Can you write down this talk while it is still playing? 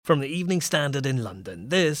From the Evening Standard in London,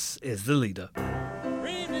 this is The Leader.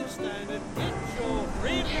 Evening Standard, it's your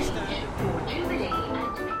Evening Standard.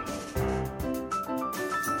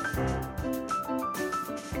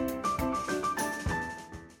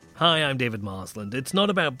 Hi, I'm David Marsland. It's not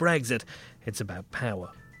about Brexit, it's about power.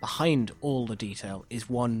 Behind all the detail is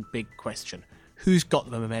one big question. Who's got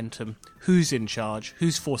the momentum? Who's in charge?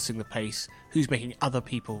 Who's forcing the pace? Who's making other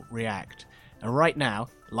people react? And right now,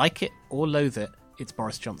 like it or loathe it, it's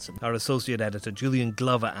Boris Johnson. Our associate editor Julian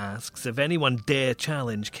Glover asks if anyone dare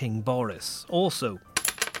challenge King Boris. Also,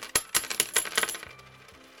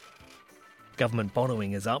 government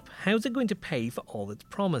borrowing is up. How's it going to pay for all its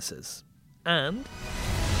promises? And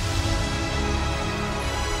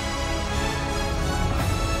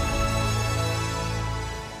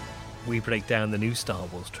we break down the new Star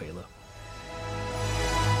Wars trailer.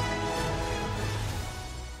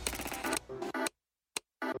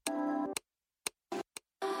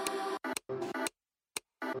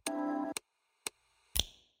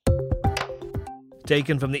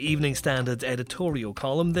 Taken from the Evening Standard's editorial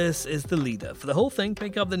column, this is The Leader. For the whole thing,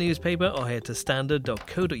 pick up the newspaper or head to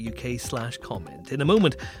standard.co.uk/comment. In a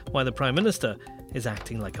moment, why the Prime Minister is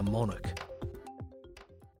acting like a monarch.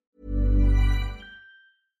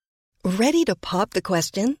 Ready to pop the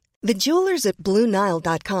question? The jewelers at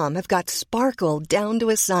BlueNile.com have got sparkle down to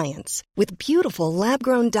a science with beautiful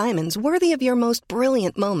lab-grown diamonds worthy of your most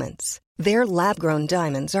brilliant moments. Their lab-grown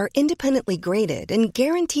diamonds are independently graded and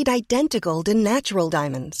guaranteed identical to natural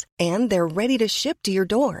diamonds, and they're ready to ship to your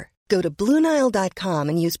door. Go to BlueNile.com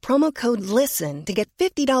and use promo code LISTEN to get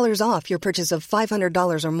 $50 off your purchase of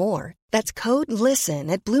 $500 or more. That's code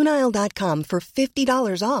LISTEN at BlueNile.com for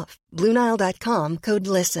 $50 off. BlueNile.com, code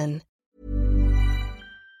LISTEN.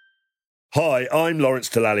 Hi, I'm Lawrence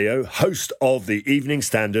Dallaglio, host of the Evening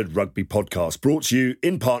Standard Rugby Podcast, brought to you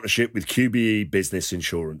in partnership with QBE Business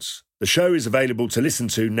Insurance. The show is available to listen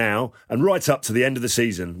to now and right up to the end of the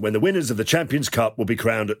season, when the winners of the Champions Cup will be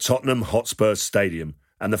crowned at Tottenham Hotspur Stadium,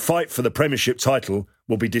 and the fight for the Premiership title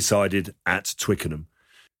will be decided at Twickenham.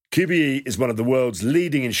 QBE is one of the world's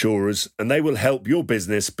leading insurers, and they will help your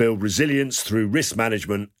business build resilience through risk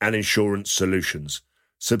management and insurance solutions.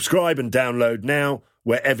 Subscribe and download now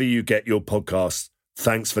wherever you get your podcasts.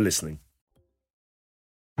 Thanks for listening.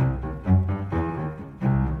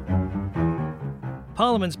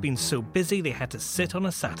 Parliament's been so busy they had to sit on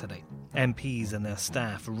a Saturday. MPs and their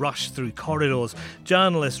staff rush through corridors.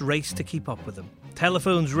 Journalists race to keep up with them.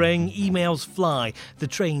 Telephones ring, emails fly, the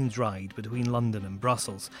trains ride between London and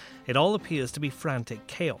Brussels. It all appears to be frantic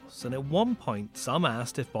chaos, and at one point some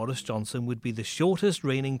asked if Boris Johnson would be the shortest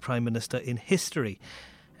reigning Prime Minister in history.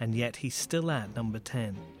 And yet he's still at number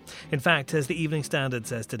 10. In fact, as the Evening Standard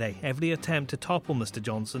says today, every attempt to topple Mr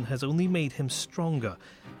Johnson has only made him stronger,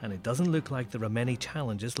 and it doesn't look like there are many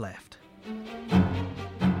challenges left.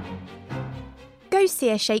 Go see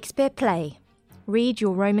a Shakespeare play. Read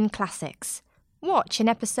your Roman classics. Watch an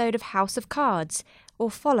episode of House of Cards, or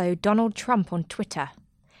follow Donald Trump on Twitter.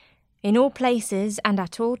 In all places and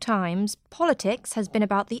at all times, politics has been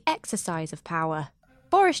about the exercise of power.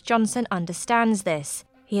 Boris Johnson understands this.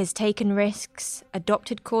 He has taken risks,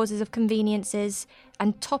 adopted causes of conveniences,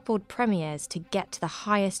 and toppled premiers to get to the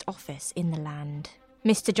highest office in the land.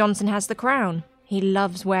 Mr Johnson has the crown. He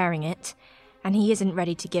loves wearing it, and he isn't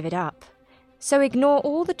ready to give it up. So ignore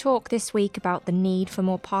all the talk this week about the need for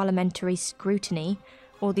more parliamentary scrutiny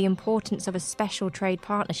or the importance of a special trade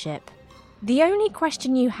partnership. The only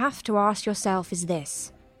question you have to ask yourself is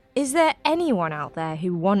this: is there anyone out there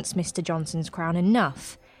who wants Mr Johnson's crown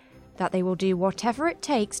enough that they will do whatever it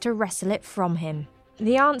takes to wrestle it from him?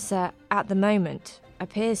 The answer, at the moment,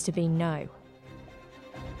 appears to be no.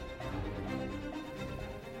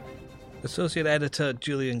 Associate Editor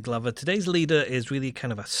Julian Glover, today's leader is really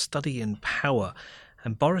kind of a study in power,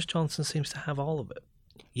 and Boris Johnson seems to have all of it.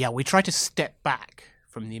 Yeah, we try to step back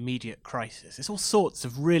from the immediate crisis. There's all sorts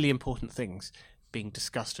of really important things being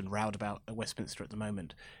discussed and rowed about at Westminster at the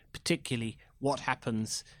moment, particularly what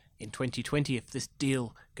happens in 2020 if this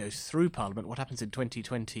deal goes through Parliament. What happens in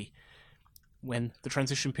 2020 when the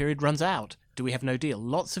transition period runs out? Do we have no deal?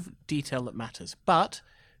 Lots of detail that matters. But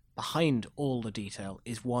behind all the detail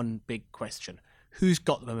is one big question. Who's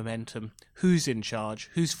got the momentum? Who's in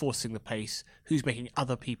charge? Who's forcing the pace? Who's making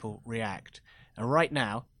other people react? And right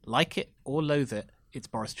now, like it or loathe it, it's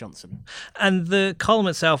Boris Johnson. And the column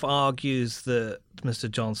itself argues that Mr.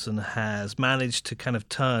 Johnson has managed to kind of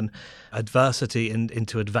turn adversity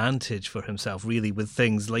into advantage for himself, really, with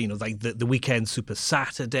things like, like the Weekend Super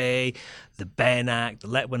Saturday, the Ben Act, the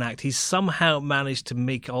Letwin Act. He's somehow managed to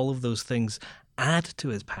make all of those things add to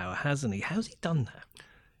his power, hasn't he? How's he done that?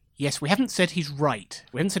 Yes, we haven't said he's right.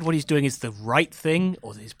 We haven't said what he's doing is the right thing,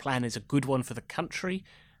 or that his plan is a good one for the country,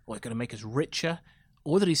 or it's going to make us richer,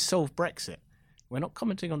 or that he's solved Brexit. We're not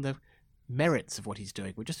commenting on the merits of what he's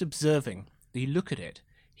doing. We're just observing that you look at it.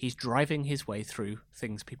 He's driving his way through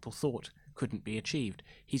things people thought couldn't be achieved.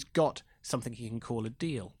 He's got something he can call a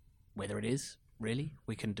deal. Whether it is, really,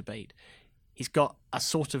 we can debate. He's got a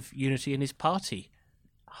sort of unity in his party.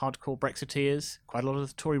 Hardcore Brexiteers, quite a lot of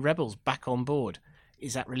the Tory rebels back on board.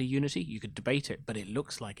 Is that really unity? You could debate it, but it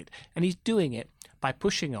looks like it. And he's doing it by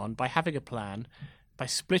pushing on, by having a plan, by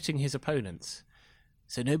splitting his opponents.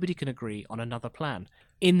 So nobody can agree on another plan.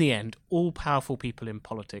 In the end, all powerful people in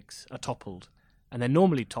politics are toppled. And they're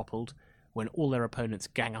normally toppled when all their opponents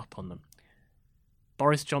gang up on them.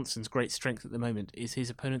 Boris Johnson's great strength at the moment is his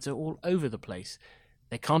opponents are all over the place.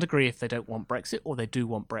 They can't agree if they don't want Brexit or they do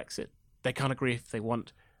want Brexit. They can't agree if they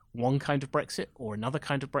want one kind of Brexit or another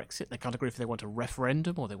kind of Brexit. They can't agree if they want a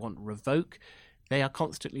referendum or they want revoke. They are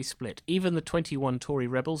constantly split. Even the 21 Tory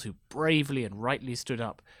rebels who bravely and rightly stood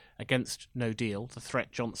up against no deal, the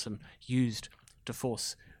threat Johnson used to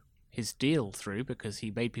force his deal through because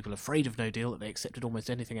he made people afraid of no deal that they accepted almost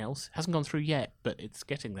anything else. Hasn't gone through yet, but it's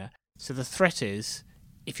getting there. So the threat is,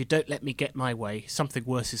 if you don't let me get my way, something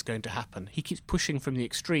worse is going to happen. He keeps pushing from the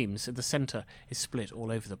extremes, and the centre is split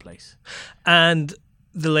all over the place. And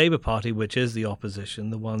the Labour Party, which is the opposition,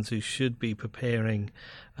 the ones who should be preparing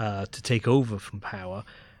to take over from power,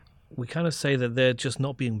 we kind of say that they're just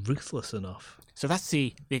not being ruthless enough. So that's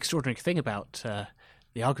the extraordinary thing about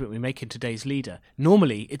the argument we make in today's leader.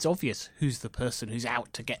 Normally, it's obvious who's the person who's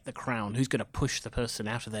out to get the crown, who's going to push the person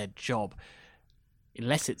out of their job.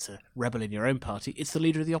 Unless it's a rebel in your own party, it's the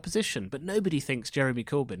leader of the opposition. But nobody thinks Jeremy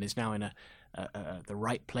Corbyn is now in the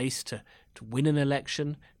right place to win an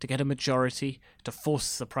election, to get a majority, to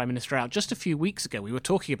force the Prime Minister out. Just a few weeks ago, we were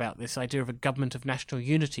talking about this idea of a government of national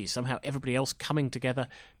unity, somehow everybody else coming together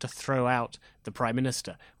to throw out the Prime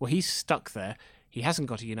Minister. Well, he's stuck there. He hasn't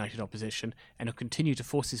got a united opposition, and he'll continue to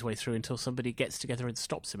force his way through until somebody gets together and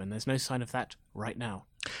stops him, and there's no sign of that right now.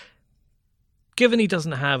 Given he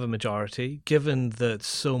doesn't have a majority, given that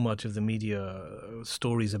so much of the media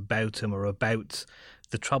stories about him are about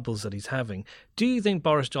the troubles that he's having, do you think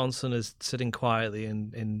Boris Johnson is sitting quietly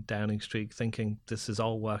in Downing Street thinking this is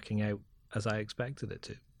all working out as I expected it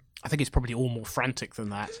to? I think it's probably all more frantic than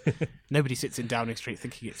that. Nobody sits in Downing Street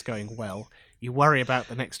thinking it's going well. You worry about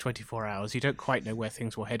the next 24 hours. You don't quite know where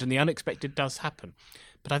things will head, and the unexpected does happen.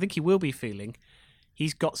 But I think he will be feeling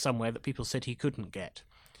he's got somewhere that people said he couldn't get.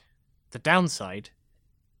 The downside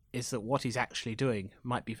is that what he's actually doing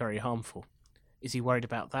might be very harmful. Is he worried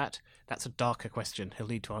about that? That's a darker question he'll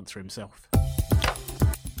need to answer himself.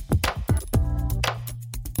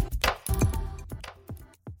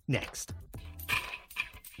 Next.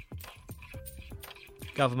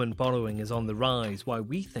 Government borrowing is on the rise, why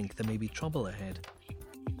we think there may be trouble ahead.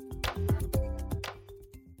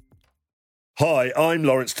 Hi, I'm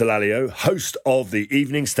Lawrence Dallaglio, host of the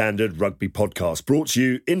Evening Standard Rugby Podcast, brought to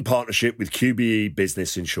you in partnership with QBE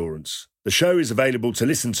Business Insurance. The show is available to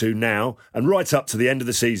listen to now and right up to the end of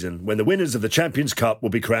the season, when the winners of the Champions Cup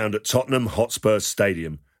will be crowned at Tottenham Hotspur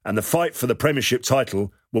Stadium, and the fight for the Premiership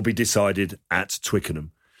title will be decided at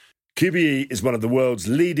Twickenham. QBE is one of the world's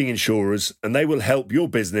leading insurers, and they will help your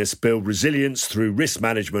business build resilience through risk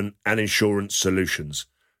management and insurance solutions.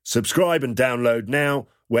 Subscribe and download now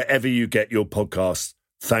wherever you get your podcasts.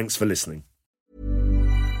 Thanks for listening.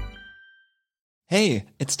 Hey,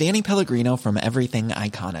 it's Danny Pellegrino from Everything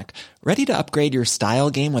Iconic. Ready to upgrade your style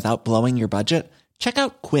game without blowing your budget? Check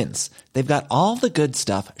out Quince. They've got all the good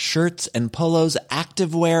stuff, shirts and polos,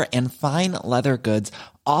 activewear, and fine leather goods,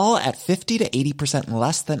 all at 50 to 80%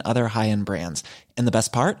 less than other high-end brands. And the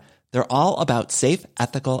best part? They're all about safe,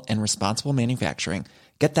 ethical, and responsible manufacturing.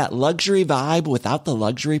 Get that luxury vibe without the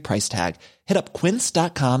luxury price tag. Hit up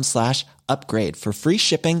quince.com/upgrade for free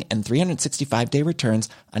shipping and 365-day returns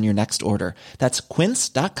on your next order. That's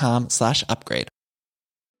quince.com/upgrade.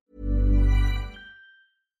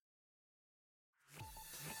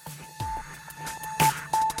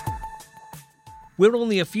 We're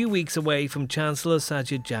only a few weeks away from Chancellor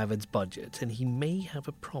Sajid Javid's budget, and he may have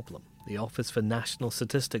a problem. The Office for National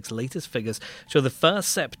Statistics' latest figures show the first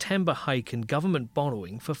September hike in government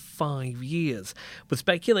borrowing for 5 years. With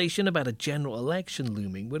speculation about a general election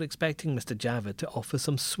looming, we're expecting Mr. Javid to offer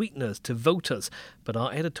some sweeteners to voters, but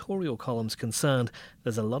our editorial column's concerned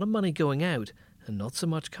there's a lot of money going out and not so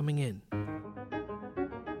much coming in.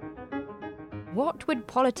 What would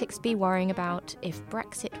politics be worrying about if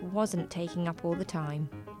Brexit wasn't taking up all the time?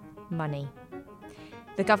 Money.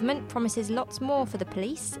 The government promises lots more for the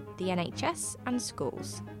police, the NHS and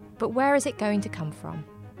schools. But where is it going to come from?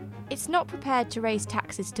 it's not prepared to raise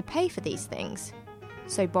taxes to pay for these things,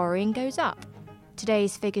 so borrowing goes up.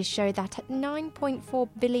 Today's figures show that at £9.4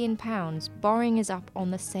 billion, borrowing is up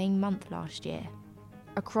on the same month last year.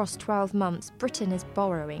 Across 12 months, Britain is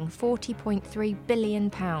borrowing £40.3 billion,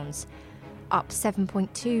 up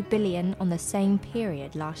 £7.2 billion on the same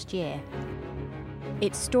period last year.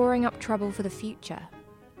 It's storing up trouble for the future.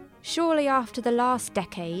 Surely after the last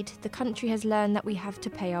decade, the country has learned that we have to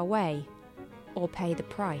pay our way, or pay the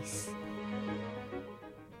price.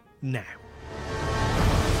 Now.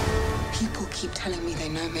 People keep telling me they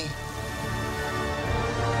know me.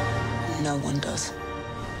 No one does.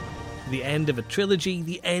 The end of a trilogy,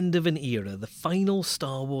 the end of an era, the final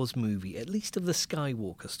Star Wars movie, at least of the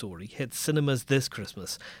Skywalker story, hit cinemas this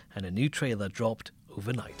Christmas, and a new trailer dropped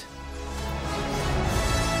overnight.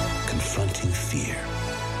 Confronting fear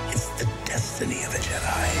is the destiny of a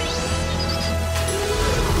Jedi.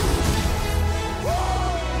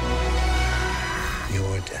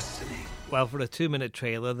 Your destiny. Well, for a 2-minute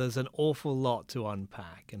trailer, there's an awful lot to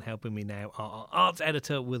unpack, and helping me now are our arts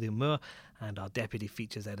editor, William Moore, and our deputy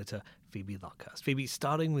features editor, Phoebe Lockhurst. Phoebe,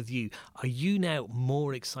 starting with you, are you now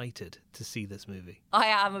more excited to see this movie? I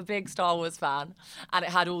am a big Star Wars fan, and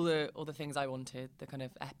it had all the things I wanted, the kind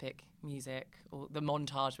of epic music, or the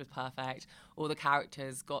montage was perfect, all the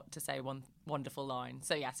characters got to say one wonderful line.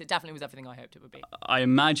 So yes, it definitely was everything I hoped it would be. I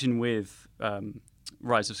imagine with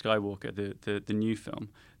Rise of Skywalker, the new film,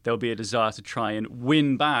 there'll be a desire to try and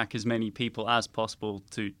win back as many people as possible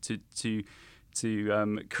to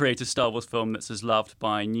create a Star Wars film that's as loved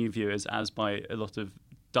by new viewers as by a lot of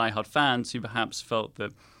diehard fans who perhaps felt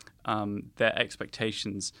that their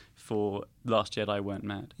expectations for Last Jedi weren't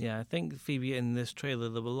met. Yeah, I think, Phoebe, in this trailer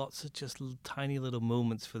there were lots of just tiny little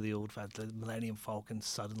moments for the old fans. The Millennium Falcon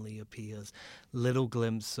suddenly appears, little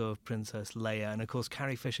glimpse of Princess Leia, and of course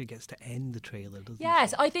Carrie Fisher gets to end the trailer, doesn't she?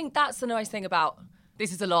 Yes, I think that's the nice thing about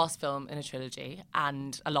this is the last film in a trilogy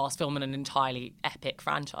and a last film in an entirely epic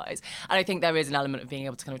franchise. And I think there is an element of being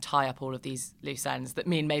able to kind of tie up all of these loose ends that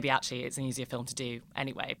mean maybe actually it's an easier film to do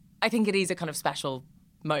anyway. I think it is a kind of special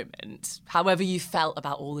moment. However you felt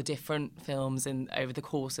about all the different films over the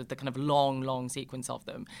course of the kind of long sequence of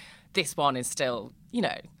them, this one is still,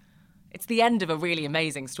 it's the end of a really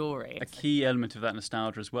amazing story. A key element of that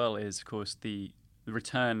nostalgia as well is, of course, the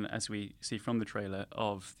return, as we see from the trailer,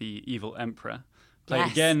 of the evil Emperor,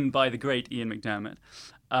 played again by the great Ian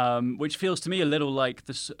McDiarmid, which feels to me a little like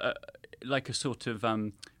this, like a sort of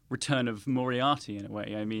return of Moriarty in a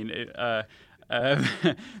way. I mean,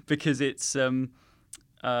 because it's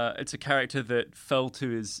a character that fell to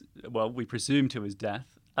his, we presume to his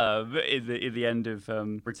death in the end of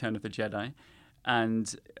Return of the Jedi,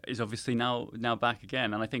 and is obviously now back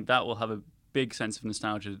again. And I think that will have a big sense of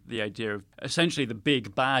nostalgia. The idea of essentially the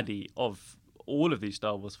big baddie of all of these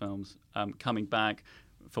Star Wars films coming back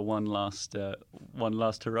for one last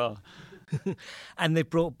hurrah. And they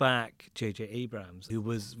brought back J.J. Abrams, who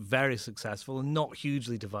was very successful and not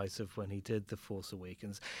hugely divisive when he did The Force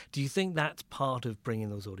Awakens. Do you think that's part of bringing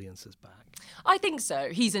those audiences back? I think so.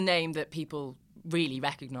 He's a name that people really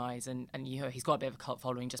recognise, and he's got a bit of a cult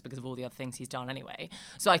following just because of all the other things he's done anyway.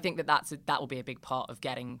 So I think that will be a big part of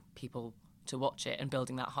getting people to watch it and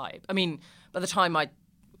building that hype. I mean, by the time I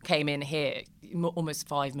came in here, almost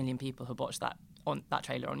 5 million people have watched that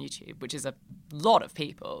trailer on YouTube, which is a lot of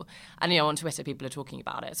people. And on Twitter, people are talking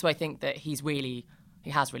about it. So I think that he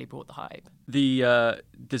has really brought the hype.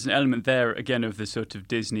 There's an element there again of the sort of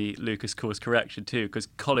Disney Lucas course correction too, because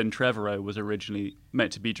Colin Trevorrow was originally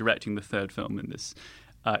meant to be directing the third film in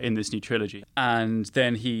this new trilogy, and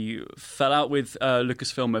then he fell out with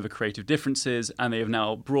Lucasfilm over creative differences, and they have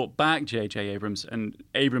now brought back J.J. Abrams. And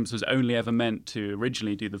Abrams was only ever meant to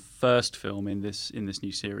originally do the first film in this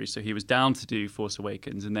new series, so he was down to do Force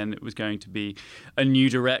Awakens, and then it was going to be a new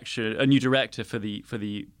director for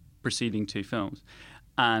the preceding two films,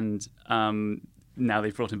 and now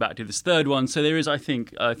they've brought him back to do this third one. So there is, I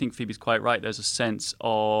think Phoebe's quite right. There's a sense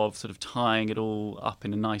of sort of tying it all up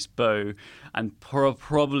in a nice bow, and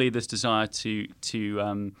probably this desire to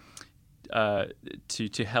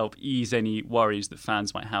help ease any worries that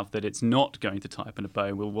fans might have that it's not going to tie up in a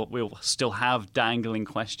bow. We'll still have dangling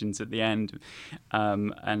questions at the end,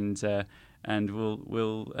 and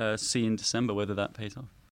we'll see in December whether that pays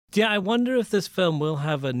off. Yeah, I wonder if this film will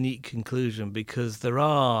have a neat conclusion, because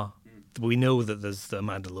we know that there's the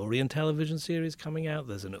Mandalorian television series coming out,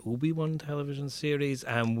 there's an Obi-Wan television series,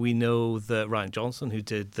 and we know that Rian Johnson, who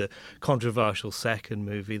did the controversial second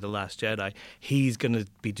movie, The Last Jedi, he's going to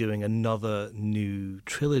be doing another new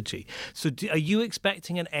trilogy. So are you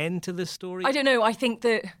expecting an end to this story? I don't know. I think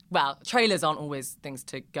that, trailers aren't always things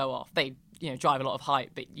to go off. They drive a lot of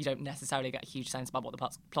hype, but you don't necessarily get a huge sense about what the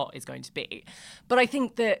plot is going to be. But I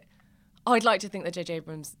think that I'd like to think that J.J.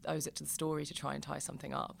 Abrams owes it to the story to try and tie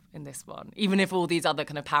something up in this one, even if all these other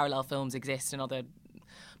kind of parallel films exist in other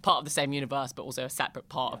part of the same universe, but also a separate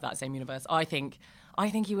part of that same universe. I think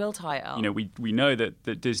he will tie it up. We know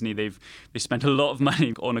that Disney they spent a lot of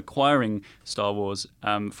money on acquiring Star Wars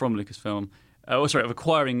from Lucasfilm. Of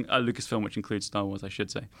acquiring Lucasfilm, which includes Star Wars, I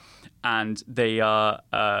should say, and they are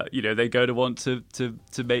they're going to want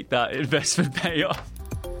to make that investment pay off.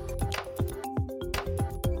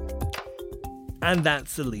 And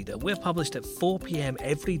that's The Leader. We're published at 4 p.m.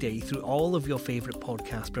 every day through all of your favourite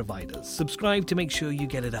podcast providers. Subscribe to make sure you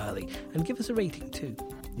get it early, and give us a rating too.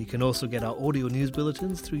 You can also get our audio news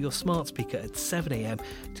bulletins through your smart speaker at 7 a.m.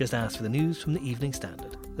 Just ask for the news from the Evening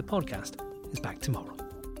Standard. The podcast is back tomorrow.